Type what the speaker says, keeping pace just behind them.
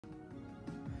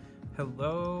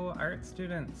Hello art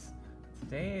students!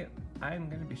 Today I'm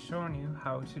going to be showing you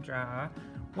how to draw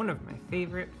one of my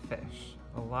favorite fish,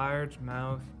 a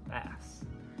largemouth bass.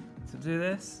 To do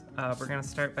this, we're going to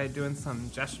start by doing some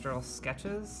gestural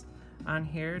sketches on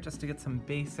here just to get some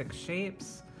basic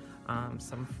shapes,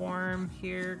 some form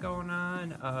here going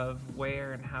on of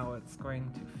where and how it's going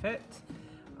to fit.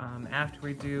 After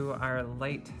we do our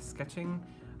light sketching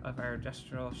of our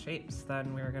gestural shapes,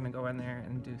 then we're going to go in there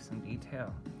and do some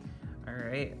detail.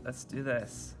 Alright, let's do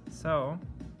this. So,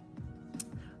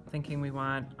 thinking we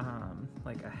want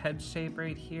like a head shape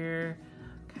right here,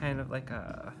 kind of like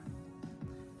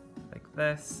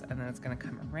this, and then it's going to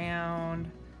come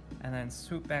around and then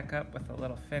swoop back up with a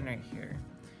little fin right here.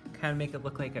 Kind of make it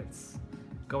look like it's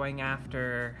going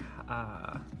after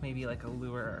maybe like a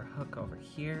lure or hook over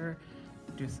here.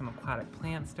 Do some aquatic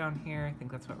plants down here. I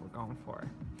think that's what we're going for.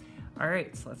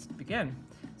 Alright, so let's begin.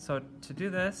 So to do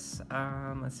this,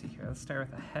 let's see here, let's start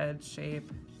with a head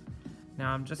shape.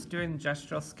 Now I'm just doing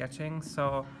gestural sketching,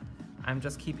 so I'm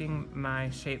just keeping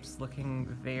my shapes looking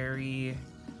very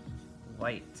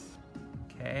light,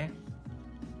 okay?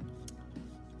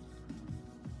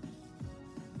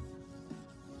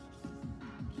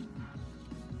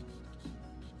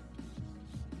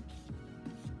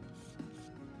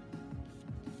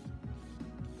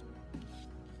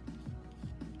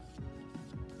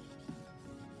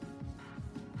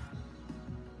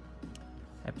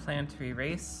 I plan to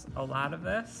erase a lot of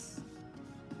this,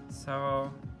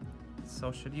 so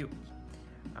should you.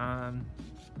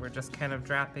 We're just kind of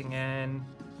dropping in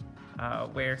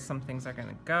where some things are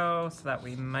gonna go so that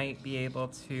we might be able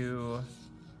to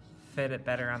fit it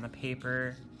better on the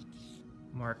paper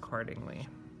more accordingly.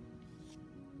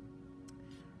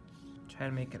 Try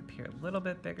to make it appear a little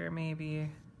bit bigger maybe,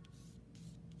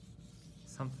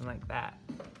 something like that.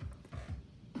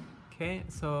 Okay,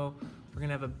 so we're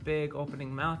gonna have a big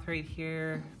opening mouth right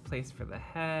here, place for the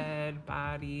head,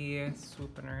 body,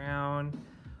 swooping around.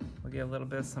 We'll get a little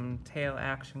bit of some tail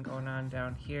action going on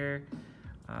down here.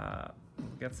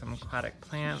 We'll get some aquatic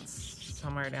plants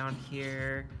somewhere down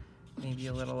here, maybe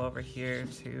a little over here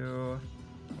too,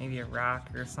 maybe a rock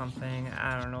or something,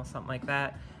 I don't know, something like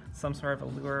that. Some sort of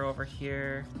a lure over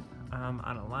here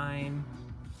on a line.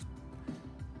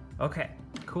 Okay,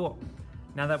 cool.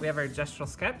 Now that we have our gestural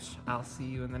sketch, I'll see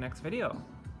you in the next video.